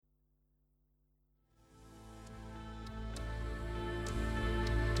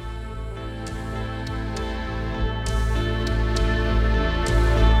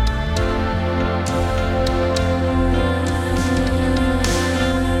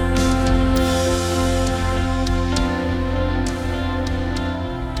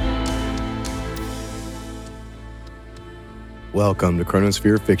Welcome to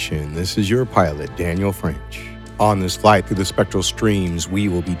Chronosphere Fiction. This is your pilot, Daniel French. On this flight through the spectral streams, we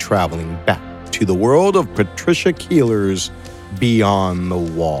will be traveling back to the world of Patricia Keeler's Beyond the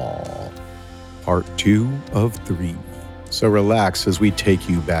Wall. Part 2 of 3. So relax as we take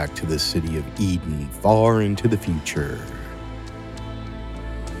you back to the city of Eden, far into the future.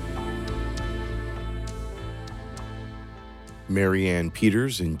 Marianne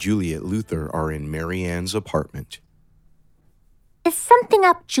Peters and Juliet Luther are in Marianne's apartment. Is something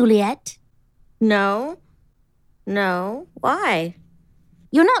up, Juliet? No. Why?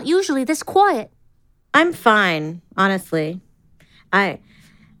 You're not usually this quiet. I'm fine, honestly. I'm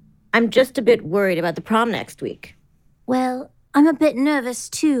just a bit worried about the prom next week. Well, I'm a bit nervous,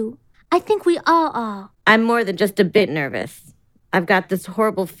 too. I think we all are. I'm more than just a bit nervous. I've got this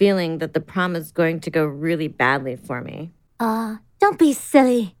horrible feeling that the prom is going to go really badly for me. Don't be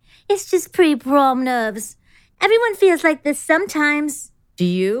silly. It's just pre-prom nerves. Everyone feels like this sometimes. Do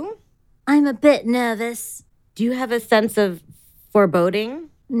you? I'm a bit nervous. Do you have a sense of foreboding?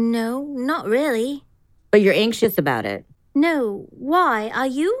 No, not really. But you're anxious about it. No, why? Are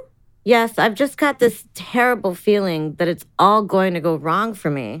you? Yes, I've just got this terrible feeling that it's all going to go wrong for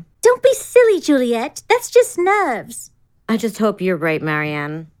me. Don't be silly, Juliet. That's just nerves. I just hope you're right,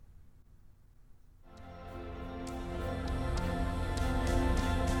 Marianne.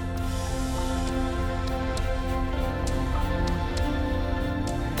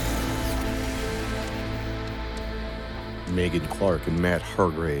 Megan Clark and Matt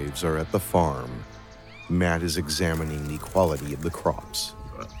Hargraves are at the farm. Matt is examining the quality of the crops.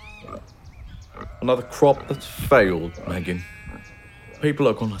 Another crop that's failed, Megan. People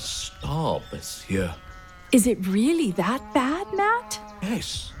are gonna starve this year. Is it really that bad, Matt?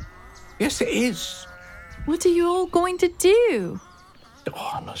 Yes. Yes, it is. What are you all going to do?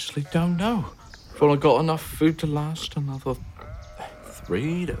 Honestly, don't know. If I got enough food to last another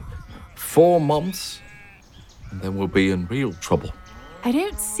 3 to 4 months, and then we'll be in real trouble. I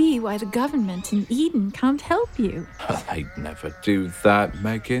don't see why the government in Eden can't help you. They'd never do that,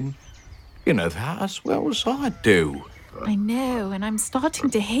 Megan. You know that as well as I do. I know, and I'm starting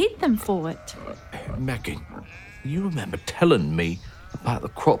to hate them for it. Megan, you remember telling me about the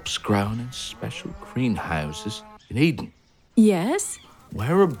crops grown in special greenhouses in Eden? Yes?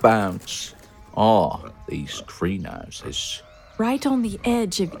 Whereabouts are these greenhouses? Right on the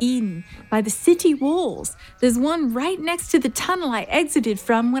edge of Eden, by the city walls. There's one right next to the tunnel I exited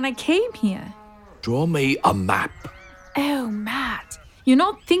from when I came here. Draw me a map. Oh, Matt, you're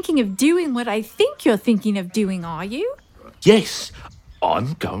not thinking of doing what I think you're thinking of doing, are you? Yes,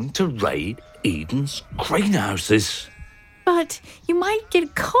 I'm going to raid Eden's greenhouses. But you might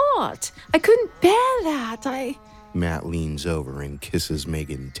get caught. I couldn't bear that. Matt leans over and kisses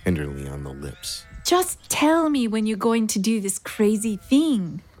Megan tenderly on the lips. Just tell me when you're going to do this crazy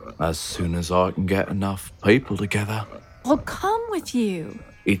thing. As soon as I can get enough people together. I'll come with you.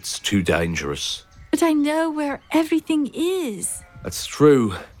 It's too dangerous. But I know where everything is. That's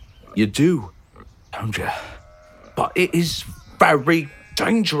true. You do, don't you? But it is very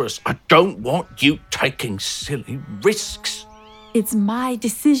dangerous. I don't want you taking silly risks. It's my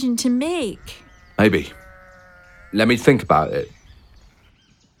decision to make. Maybe. Let me think about it.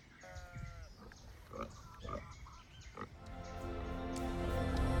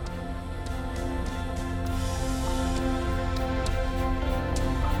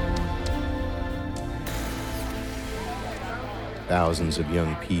 Thousands of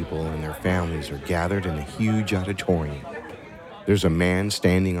young people and their families are gathered in a huge auditorium. There's a man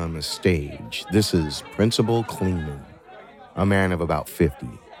standing on the stage. This is Principal Klingman, a man of about 50.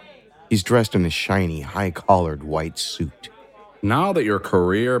 He's dressed in a shiny, high-collared white suit. Now that your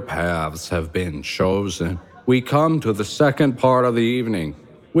career paths have been chosen, we come to the second part of the evening,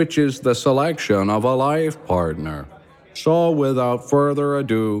 which is the selection of a life partner. So without further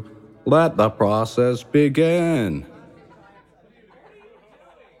ado, let the process begin.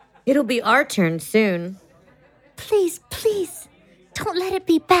 It'll be our turn soon. Please, don't let it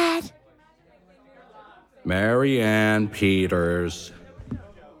be bad. Marianne Peters.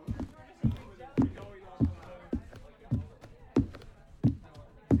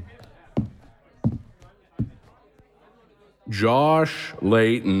 Josh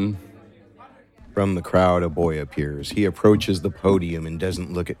Layton. From the crowd, a boy appears. He approaches the podium and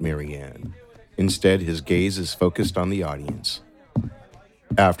doesn't look at Marianne. Instead, his gaze is focused on the audience.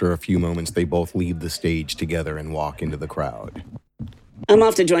 After a few moments, they both leave the stage together and walk into the crowd. I'm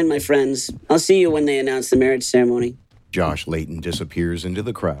off to join my friends. I'll see you when they announce the marriage ceremony. Josh Layton disappears into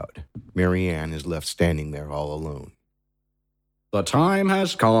the crowd. Marianne is left standing there all alone. The time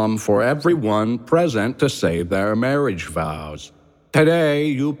has come for everyone present to say their marriage vows. Today,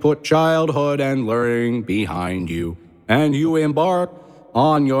 you put childhood and learning behind you, and you embark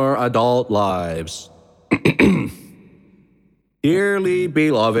on your adult lives. Dearly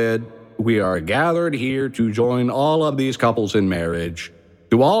beloved, we are gathered here to join all of these couples in marriage.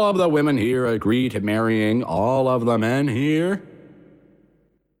 Do all of the women here agree to marrying all of the men here?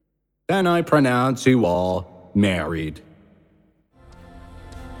 Then I pronounce you all married.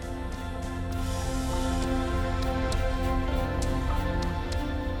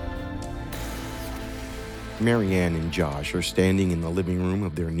 Marianne and Josh are standing in the living room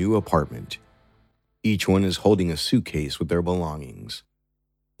of their new apartment. Each one is holding a suitcase with their belongings.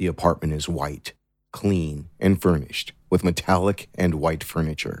 The apartment is white, clean, and furnished with metallic and white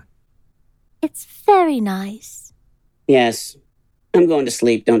furniture. It's very nice. Yes. I'm going to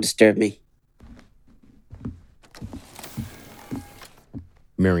sleep. Don't disturb me.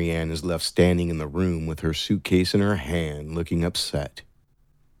 Marianne is left standing in the room with her suitcase in her hand, looking upset.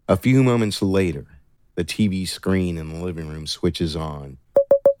 A few moments later, the TV screen in the living room switches on.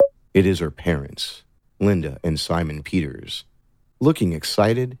 It is her parents, Linda and Simon Peters, looking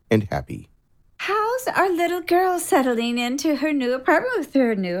excited and happy. How's our little girl settling into her new apartment with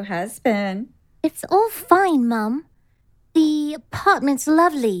her new husband? It's all fine, Mum. The apartment's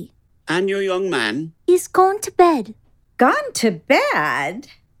lovely. And your young man? He's gone to bed. Gone to bed?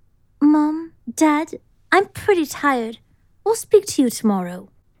 Mum, Dad, I'm pretty tired. We'll speak to you tomorrow.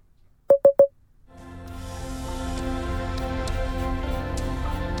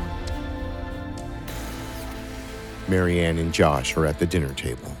 Marianne and Josh are at the dinner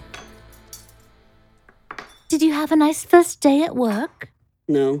table. Did you have a nice first day at work?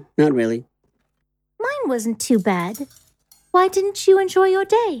 No, not really. Mine wasn't too bad. Why didn't you enjoy your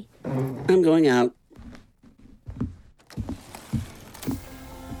day? I'm going out.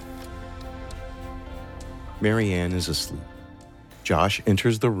 Marianne is asleep. Josh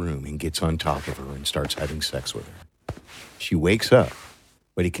enters the room and gets on top of her and starts having sex with her. She wakes up,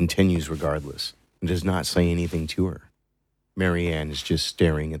 but he continues regardless and does not say anything to her. Marianne is just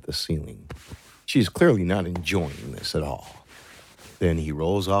staring at the ceiling. She is clearly not enjoying this at all. Then he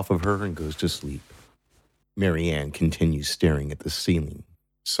rolls off of her and goes to sleep. Marianne continues staring at the ceiling,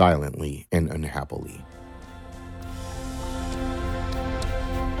 silently and unhappily.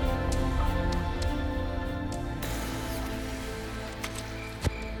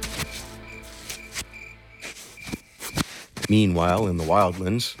 Meanwhile, in the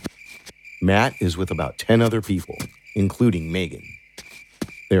Wildlands, Matt is with about 10 other people, including Megan.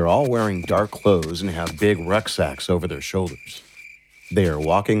 They're all wearing dark clothes and have big rucksacks over their shoulders. They are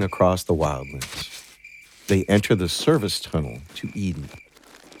walking across the Wildlands. They enter the service tunnel to Eden.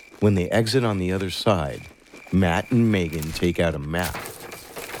 When they exit on the other side, Matt and Megan take out a map,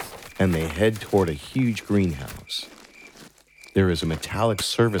 and they head toward a huge greenhouse. There is a metallic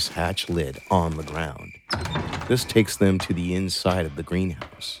service hatch lid on the ground. This takes them to the inside of the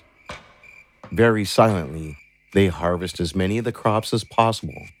greenhouse. Very silently, they harvest as many of the crops as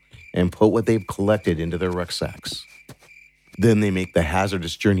possible and put what they've collected into their rucksacks. Then they make the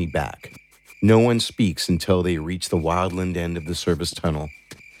hazardous journey back. No one speaks until they reach the wildland end of the service tunnel.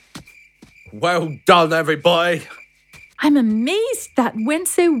 Well done, everybody. I'm amazed that went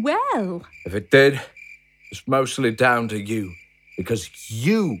so well. If it did, it's mostly down to you, because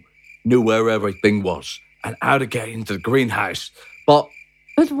you knew where everything was and how to get into the greenhouse. But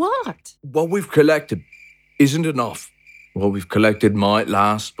what? what we've collected isn't enough. What we've collected might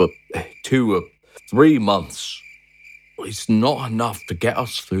last but 2 or 3 months. It's not enough to get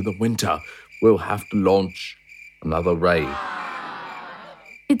us through the winter. We'll have to launch another raid.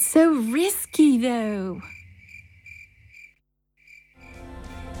 It's so risky, though.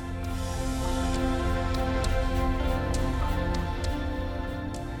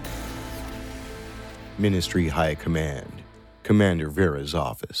 Ministry High Command, Commander Vera's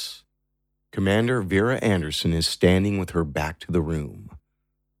office. Commander Vera Anderson is standing with her back to the room,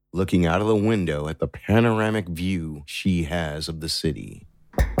 looking out of the window at the panoramic view she has of the city.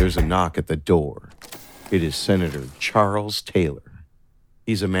 There's a knock at the door. It is Senator Charles Taylor.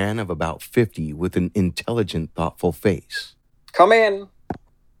 He's a man of about 50 with an intelligent, thoughtful face. Come in.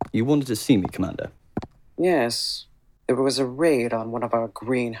 You wanted to see me, Commander? Yes. There was a raid on one of our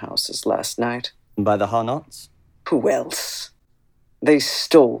greenhouses last night. By the Harnots? Who else? They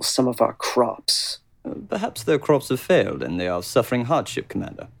stole some of our crops. Perhaps their crops have failed and they are suffering hardship,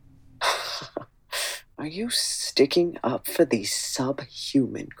 Commander. Are you sticking up for these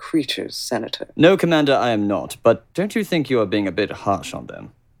subhuman creatures, Senator? No, Commander, I am not. But don't you think you are being a bit harsh on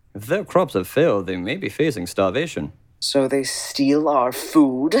them? If their crops have failed, they may be facing starvation. So they steal our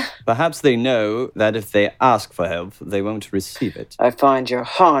food? Perhaps they know that if they ask for help, they won't receive it. I find your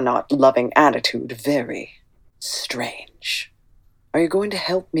Harnot-loving attitude very strange. Are you going to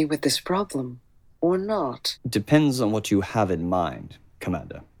help me with this problem, or not? Depends on what you have in mind,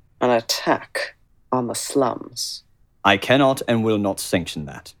 Commander. An attack on the slums. I cannot and will not sanction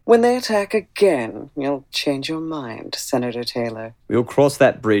that. When they attack again, you'll change your mind, Senator Taylor. We'll cross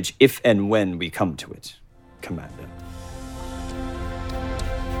that bridge if and when we come to it, Commander.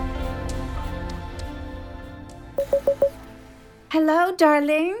 Hello,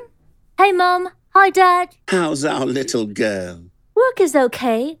 darling. Hey, Mom. Hi, Dad. How's our little girl? Work is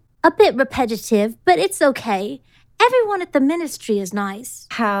okay. A bit repetitive, but it's okay. Everyone at the ministry is nice.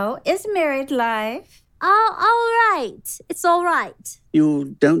 How is married life? Oh, all right. It's all right.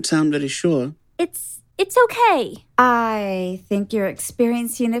 You don't sound very sure. It's okay. I think you're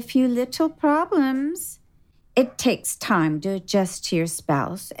experiencing a few little problems. It takes time to adjust to your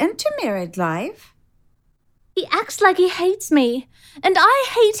spouse and to married life. He acts like he hates me, and I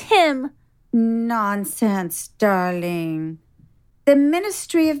hate him. Nonsense, darling. The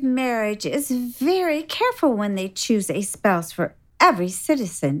Ministry of Marriage is very careful when they choose a spouse for every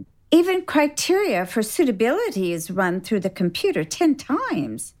citizen. Even criteria for suitability is run through the computer 10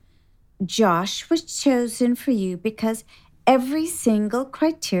 times. Josh was chosen for you because every single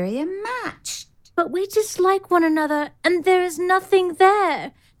criteria matched. But we dislike one another, and there is nothing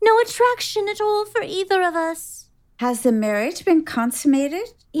there. No attraction at all for either of us. Has the marriage been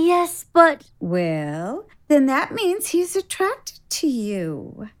consummated? Yes, but... Well, then that means he's attracted to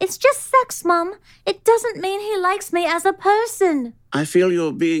you. It's just sex, Mom. It doesn't mean he likes me as a person. I feel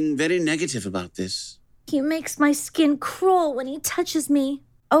you're being very negative about this. He makes my skin crawl when he touches me.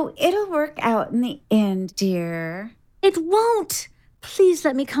 Oh, it'll work out in the end, dear. It won't. Please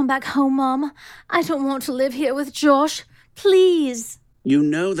let me come back home, Mom. I don't want to live here with Josh. Please. You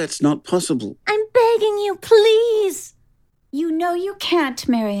know that's not possible. I'm begging you, please. You know you can't,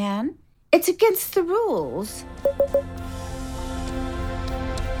 Marianne. It's against the rules.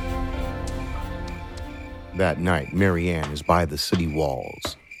 That night, Marianne is by the city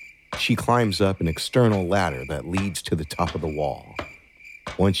walls. She climbs up an external ladder that leads to the top of the wall.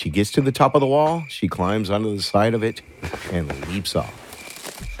 Once she gets to the top of the wall, she climbs onto the side of it and leaps off.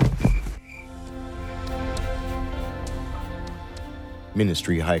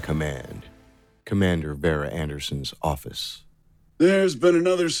 Ministry High Command, Commander Vera Anderson's office. There's been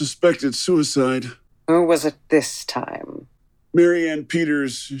another suspected suicide. Who was it this time? Marianne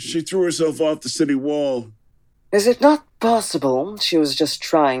Peters. She threw herself off the city wall. Is it not possible she was just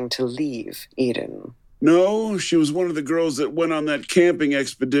trying to leave Eden? No, she was one of the girls that went on that camping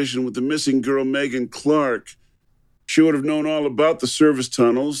expedition with the missing girl Megan Clark. She would have known all about the service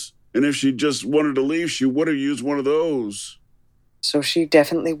tunnels, and if she just wanted to leave, she would have used one of those. So she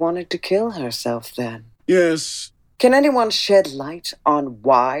definitely wanted to kill herself then? Yes. Can anyone shed light on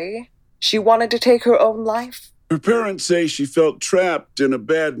why she wanted to take her own life? Her parents say she felt trapped in a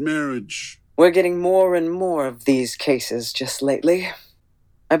bad marriage. We're getting more and more of these cases just lately.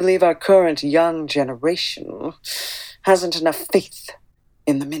 I believe our current young generation hasn't enough faith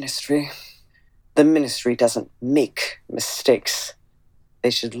in the ministry. The ministry doesn't make mistakes. They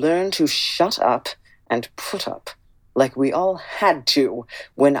should learn to shut up and put up like we all had to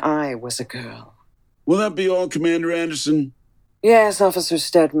when I was a girl. Will that be all, Commander Anderson? Yes, Officer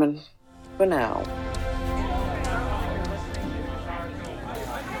Stedman. For now.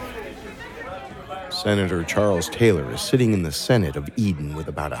 Senator Charles Taylor is sitting in the Senate of Eden with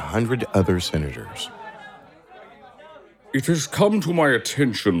about 100 other senators. It has come to my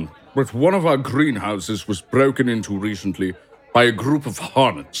attention that one of our greenhouses was broken into recently by a group of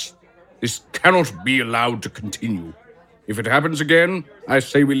Harnots. This cannot be allowed to continue. If it happens again, I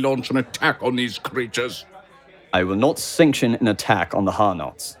say we launch an attack on these creatures. I will not sanction an attack on the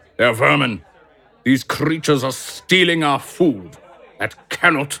Harnots. They're vermin. These creatures are stealing our food. That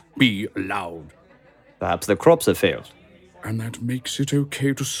cannot be allowed. Perhaps the crops have failed. And that makes it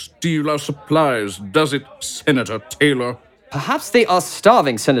okay to steal our supplies, does it, Senator Taylor? Perhaps they are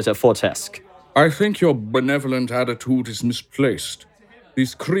starving, Senator Fortesque. I think your benevolent attitude is misplaced.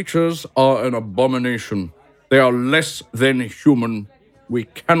 These creatures are an abomination. They are less than human. We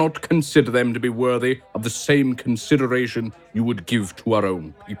cannot consider them to be worthy of the same consideration you would give to our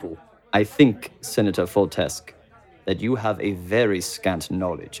own people. I think, Senator Fortesque, that you have a very scant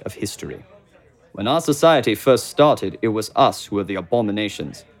knowledge of history. When our society first started, it was us who were the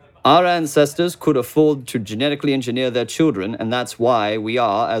abominations. Our ancestors could afford to genetically engineer their children, and that's why we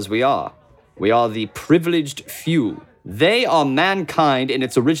are as we are. We are the privileged few. They are mankind in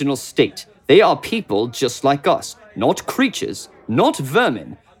its original state. They are people just like us. Not creatures, not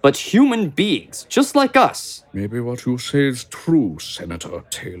vermin, but human beings, just like us. Maybe what you say is true, Senator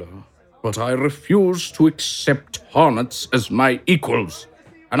Taylor. But I refuse to accept hornets as my equals.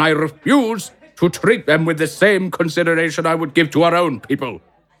 And I refuse to treat them with the same consideration I would give to our own people.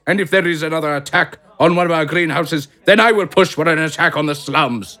 And if there is another attack on one of our greenhouses, then I will push for an attack on the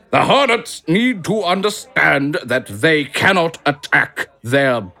slums. The hornets need to understand that they cannot attack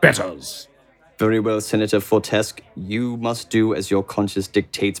their betters. Very well, Senator Fortesque. You must do as your conscience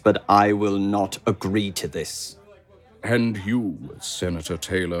dictates, but I will not agree to this. And you, Senator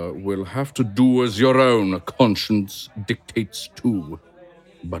Taylor, will have to do as your own conscience dictates too.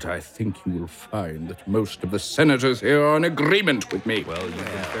 But I think you will find that most of the senators here are in agreement with me. Well,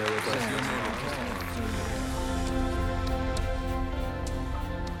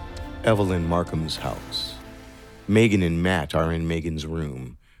 Evelyn Markham's house. Megan and Matt are in Megan's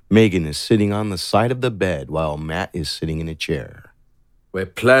room. Megan is sitting on the side of the bed while Matt is sitting in a chair. We're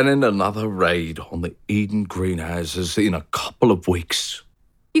planning another raid on the Eden greenhouses in a couple of weeks.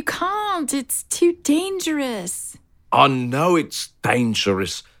 You can't. It's too dangerous. I know it's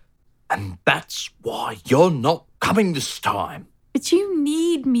dangerous, and that's why you're not coming this time. But you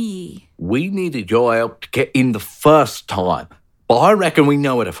need me. We needed your help to get in the first time, but I reckon we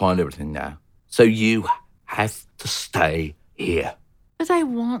know where to find everything now. So you have to stay here. But I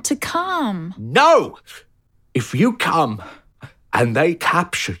want to come. No! If you come and they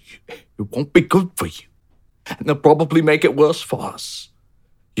capture you, it won't be good for you. And they'll probably make it worse for us.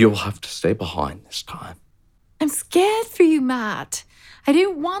 You'll have to stay behind this time. I'm scared for you, Matt. I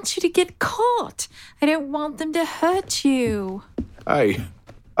don't want you to get caught. I don't want them to hurt you. Hey,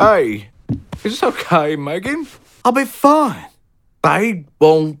 it's okay, Megan. I'll be fine. They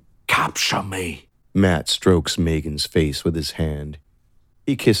won't capture me. Matt strokes Megan's face with his hand.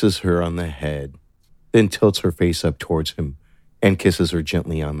 He kisses her on the head, then tilts her face up towards him and kisses her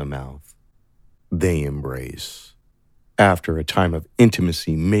gently on the mouth. They embrace. After a time of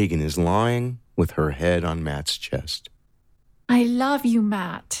intimacy, Megan is lying with her head on Matt's chest. I love you,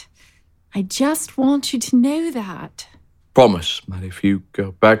 Matt. I just want you to know that. Promise, Matt, if you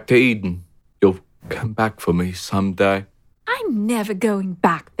go back to Eden, you'll come back for me someday. I'm never going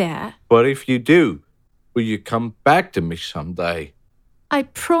back there. But if you do, will you come back to me someday? I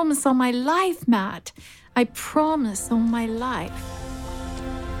promise on my life, Matt. I promise on my life.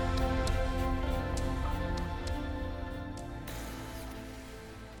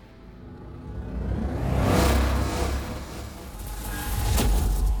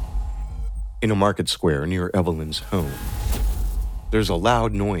 In a market square near Evelyn's home, there's a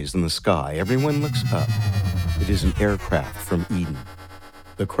loud noise in the sky. Everyone looks up. It is an aircraft from Eden.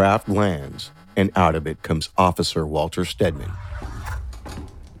 The craft lands, and out of it comes Officer Walter Stedman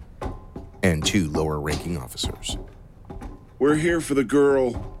and two lower-ranking officers. We're here for the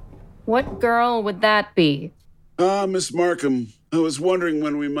girl. What girl would that be? Miss Markham. I was wondering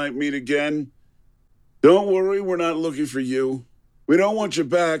when we might meet again. Don't worry, we're not looking for you. We don't want you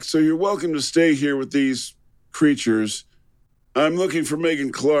back, so you're welcome to stay here with these creatures. I'm looking for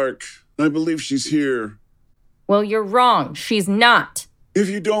Megan Clark. I believe she's here. Well, you're wrong. She's not. If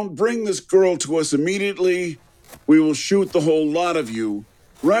you don't bring this girl to us immediately, we will shoot the whole lot of you,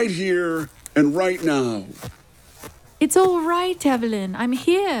 right here and right now. It's all right, Evelyn. I'm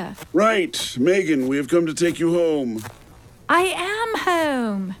here. Right. Megan, we have come to take you home. I am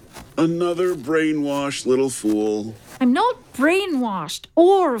home. Another brainwashed little fool. I'm not brainwashed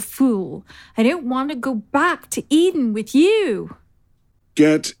or a fool. I don't want to go back to Eden with you.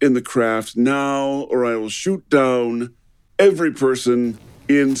 Get in the craft now, or I will shoot down every person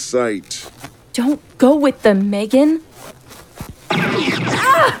in sight. Don't go with them, Megan.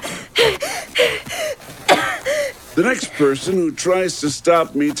 The next person who tries to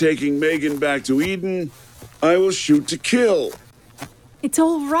stop me taking Megan back to Eden, I will shoot to kill. It's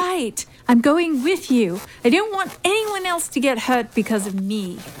all right. I'm going with you. I don't want anyone else to get hurt because of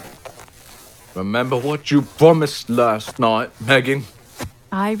me. Remember what you promised last night, Megan?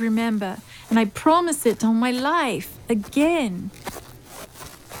 I remember, and I promise it on my life again.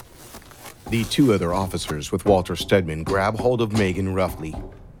 The two other officers with Walter Stedman grab hold of Megan roughly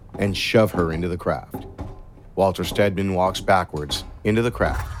and shove her into the craft. Walter Stedman walks backwards into the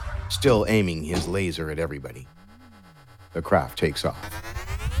craft, still aiming his laser at everybody. The craft takes off.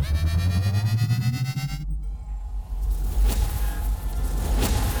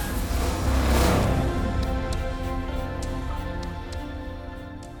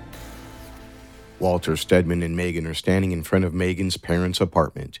 Walter Stedman and Megan are standing in front of Megan's parents'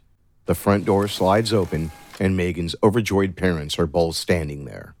 apartment. The front door slides open, and Megan's overjoyed parents are both standing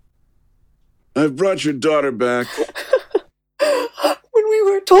there. I've brought your daughter back. When we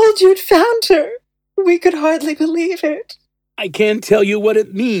were told you'd found her, we could hardly believe it. I can't tell you what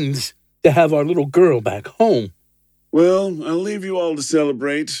it means to have our little girl back home. Well, I'll leave you all to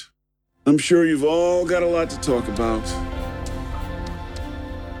celebrate. I'm sure you've all got a lot to talk about.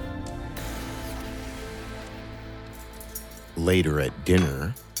 Later at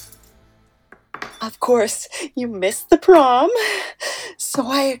dinner, Of course, you missed the prom, so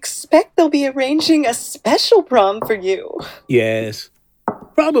I expect they'll be arranging a special prom for you. Yes,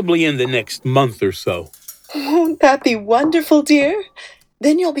 probably in the next month or so. Won't that be wonderful, dear?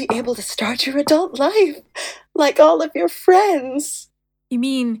 Then you'll be able to start your adult life, like all of your friends. You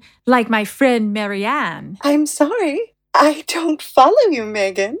mean like my friend Marianne? I'm sorry, I don't follow you,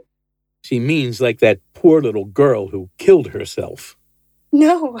 Megan. She means like that poor little girl who killed herself.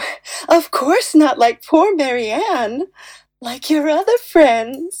 No, of course not like poor Marianne. Like your other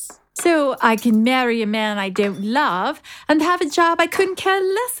friends. So I can marry a man I don't love and have a job I couldn't care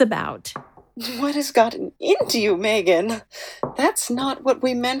less about. What has gotten into you, Megan? That's not what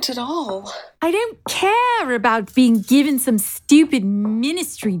we meant at all. I don't care about being given some stupid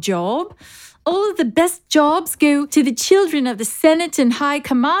ministry job. All of the best jobs go to the children of the Senate and High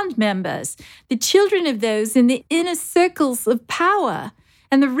Command members, the children of those in the inner circles of power.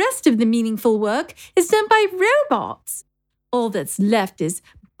 And the rest of the meaningful work is done by robots. All that's left is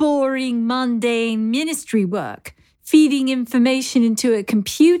boring, mundane ministry work, feeding information into a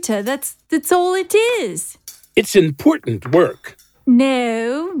computer. That's all it is. It's important work.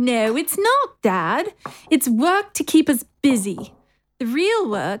 No, it's not, Dad. It's work to keep us busy. The real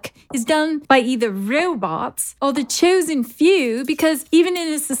work is done by either robots or the chosen few, because even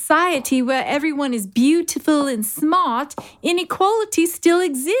in a society where everyone is beautiful and smart, inequality still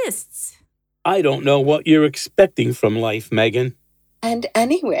exists. I don't know what you're expecting from life, Megan. And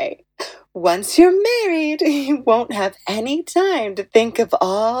anyway, once you're married, you won't have any time to think of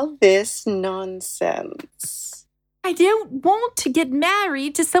all this nonsense. I don't want to get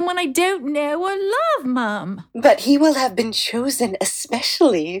married to someone I don't know or love, Mum. But he will have been chosen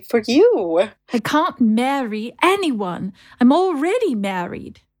especially for you. I can't marry anyone. I'm already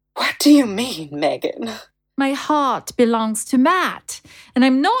married. What do you mean, Megan? My heart belongs to Matt, and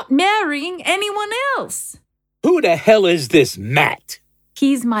I'm not marrying anyone else. Who the hell is this Matt?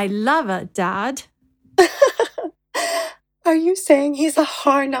 He's my lover, Dad. Are you saying he's a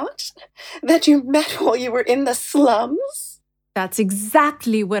harnot that you met while you were in the slums? That's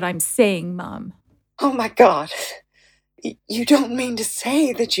exactly what I'm saying, Mum. Oh my God. You don't mean to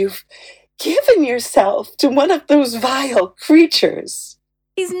say that you've given yourself to one of those vile creatures?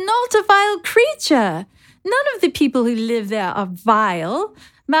 He's not a vile creature. None of the people who live there are vile.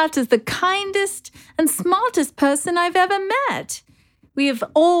 Matt is the kindest and smartest person I've ever met. We have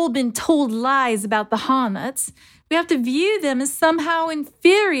all been told lies about the Harnots. We have to view them as somehow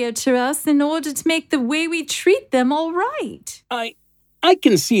inferior to us in order to make the way we treat them all right. I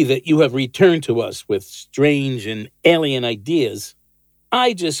can see that you have returned to us with strange and alien ideas.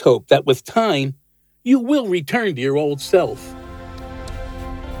 I just hope that with time, you will return to your old self.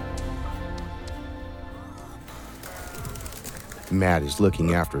 Matt is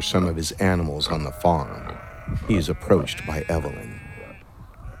looking after some of his animals on the farm. He is approached by Evelyn.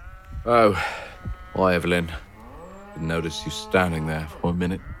 Oh, hi, Evelyn. Didn't notice you standing there for a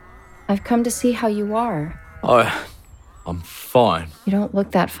minute. I've come to see how you are. I'm fine. You don't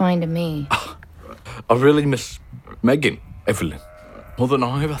look that fine to me. I really miss Megan, Evelyn, more than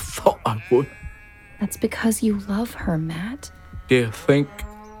I ever thought I would. That's because you love her, Matt. Do you think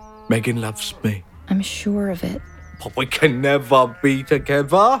Megan loves me? I'm sure of it. But we can never be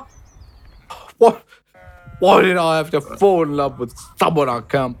together. Why did I have to fall in love with someone I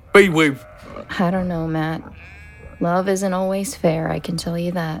can't be with? I don't know, Matt. Love isn't always fair, I can tell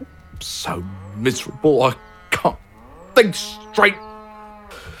you that. I'm so miserable, I can't think straight.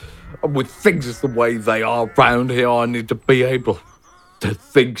 And with things the way they are around here, I need to be able to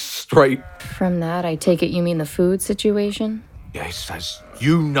think straight. From that, I take it you mean the food situation? Yes, as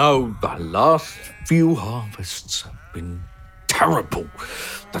you know, the last few harvests have been terrible.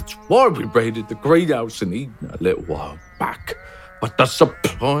 That's why we raided the greenhouse in Eden a little while back. But the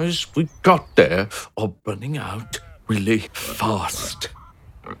supplies we got there are running out really fast.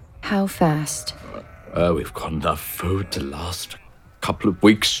 How fast? We've got enough food to last a couple of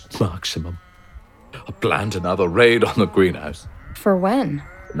weeks maximum. I planned another raid on the greenhouse. For when?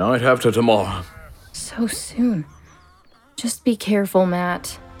 Night after tomorrow. So soon. Just be careful,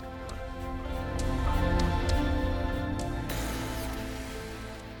 Matt.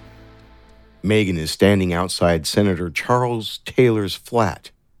 Megan is standing outside Senator Charles Taylor's flat.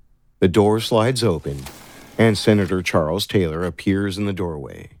 The door slides open, and Senator Charles Taylor appears in the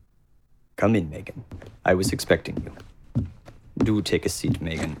doorway. Come in, Megan. I was expecting you. Do take a seat,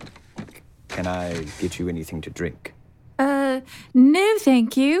 Megan. Can I get you anything to drink? No,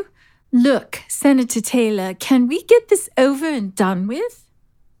 thank you. Look, Senator Taylor, can we get this over and done with?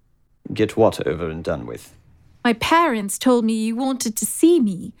 Get what over and done with? My parents told me you wanted to see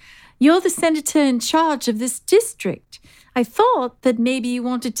me. You're the senator in charge of this district. I thought that maybe you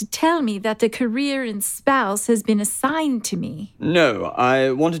wanted to tell me that a career in spouse has been assigned to me. No,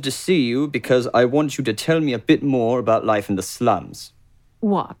 I wanted to see you because I want you to tell me a bit more about life in the slums.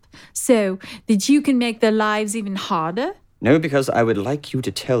 What? So, that you can make their lives even harder? No, because I would like you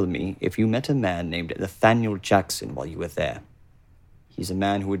to tell me if you met a man named Nathaniel Jackson while you were there. He's a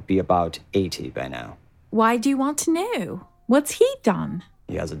man who would be about 80 by now. Why do you want to know? What's he done?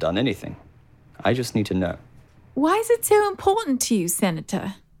 He hasn't done anything. I just need to know. Why is it so important to you,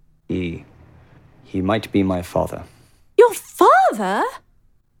 Senator? He might be my father. Your father?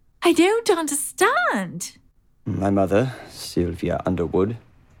 I don't understand. My mother, Sylvia Underwood,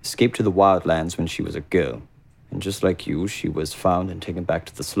 escaped to the wildlands when she was a girl. And just like you, she was found and taken back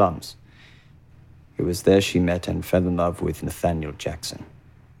to the slums. It was there she met and fell in love with Nathaniel Jackson.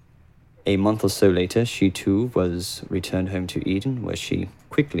 A month or so later, she too was returned home to Eden, where she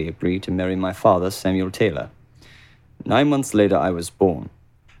quickly agreed to marry my father, Samuel Taylor. 9 months later, I was born.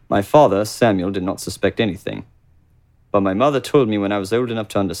 My father, Samuel, did not suspect anything. But my mother told me when I was old enough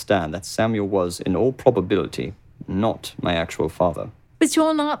to understand that Samuel was, in all probability, not my actual father. But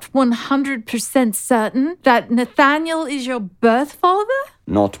you're not 100% certain that Nathaniel is your birth father?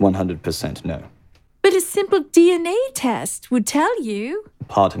 Not 100%, no. But a simple DNA test would tell you.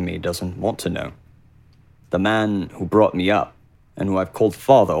 Part of me doesn't want to know. The man who brought me up, and who I've called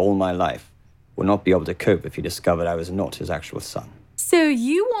father all my life, would not be able to cope if he discovered I was not his actual son. So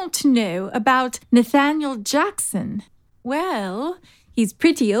you want to know about Nathaniel Jackson? Well, he's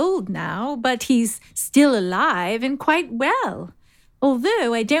pretty old now, but he's still alive and quite well.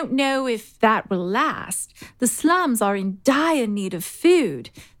 Although I don't know if that will last. The slums are in dire need of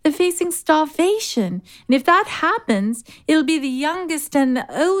food. They're facing starvation. And if that happens, it'll be the youngest and the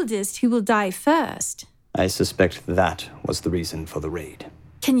oldest who will die first. I suspect that was the reason for the raid.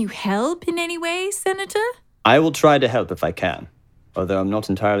 Can you help in any way, Senator? I will try to help if I can, although I'm not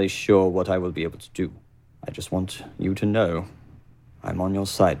entirely sure what I will be able to do. I just want you to know I'm on your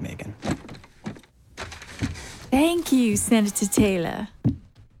side, Megan. Thank you, Senator Taylor.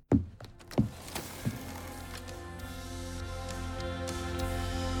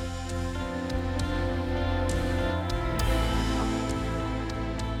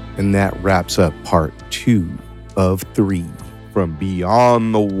 And that wraps up part 2 of 3 from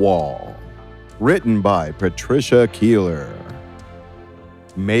Beyond the Wall, written by Patricia Keeler.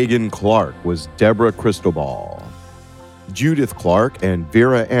 Megan Clark was Deborah Cristobal. Judith Clark and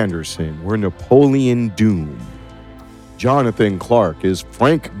Vera Anderson were Napoleon Doom. Jonathan Clark is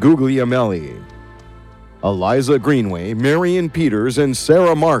Frank Guglielmelli. Eliza Greenway, Marion Peters, and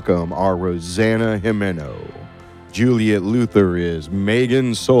Sarah Markham are Rosanna Jimeno. Juliet Luther is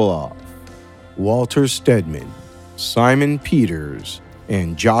Megan Soloff. Walter Stedman, Simon Peters,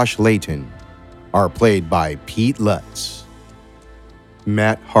 and Josh Layton are played by Pete Lutz.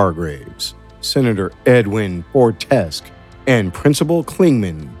 Matt Hargraves, Senator Edwin Fortesque, and Principal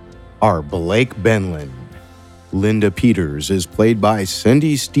Klingman are Blake Benlin. Linda Peters is played by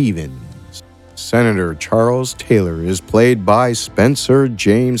Cindy Stevens. Senator Charles Taylor is played by Spencer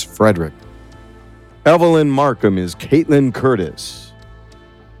James Frederick. Evelyn Markham is Caitlin Curtis.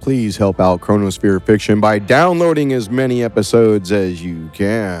 Please help out Chronosphere Fiction by downloading as many episodes as you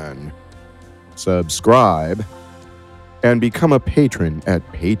can. Subscribe and become a patron at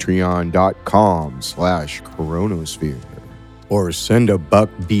patreon.com/chronosphere. Or send a buck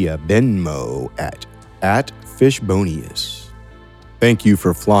via Venmo at Fishbonius. Thank you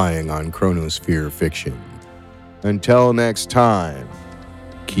for flying on Chronosphere Fiction. Until next time,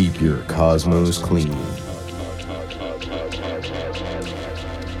 keep your cosmos clean.